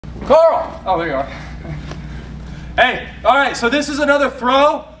Carl! Oh, there you are. Hey, all right, so this is another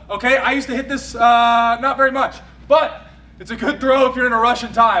throw, okay? I used to hit this not very much, but it's a good throw if you're in a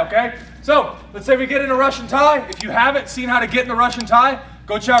Russian tie, okay? So, let's say we get in a Russian tie. If you haven't seen how to get in a Russian tie,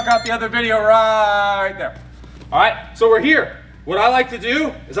 go check out the other video right there. All right, so we're here. What I like to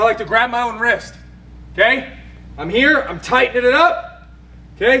do is I like to grab my own wrist, okay? I'm here, I'm tightening it up,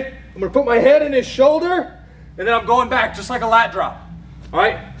 okay? I'm gonna put my head in his shoulder, and then I'm going back just like a lat drop. All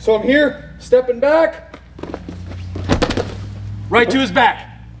right, so I'm here, stepping back, right to his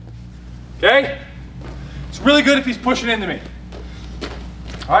back, okay? It's really good if he's pushing into me.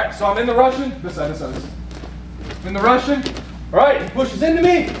 All right, so I'm in the Russian, this side, this side, this side. I'm in the Russian, all right, he pushes into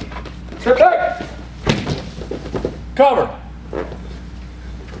me, step back, cover,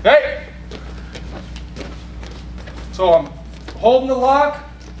 okay? So I'm holding the lock,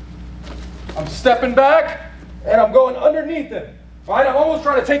 I'm stepping back, and I'm going underneath him. All right, I'm almost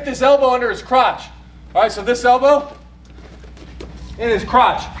trying to take this elbow under his crotch. All right, so this elbow in his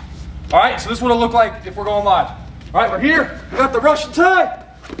crotch. All right, so this is what it'll look like if we're going live. All right, we're here. We got the Russian tie.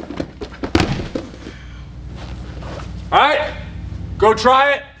 All right, go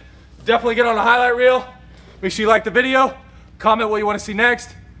try it. Definitely get on a highlight reel. Make sure you like the video, comment what you want to see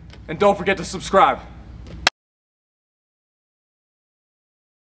next, and don't forget to subscribe.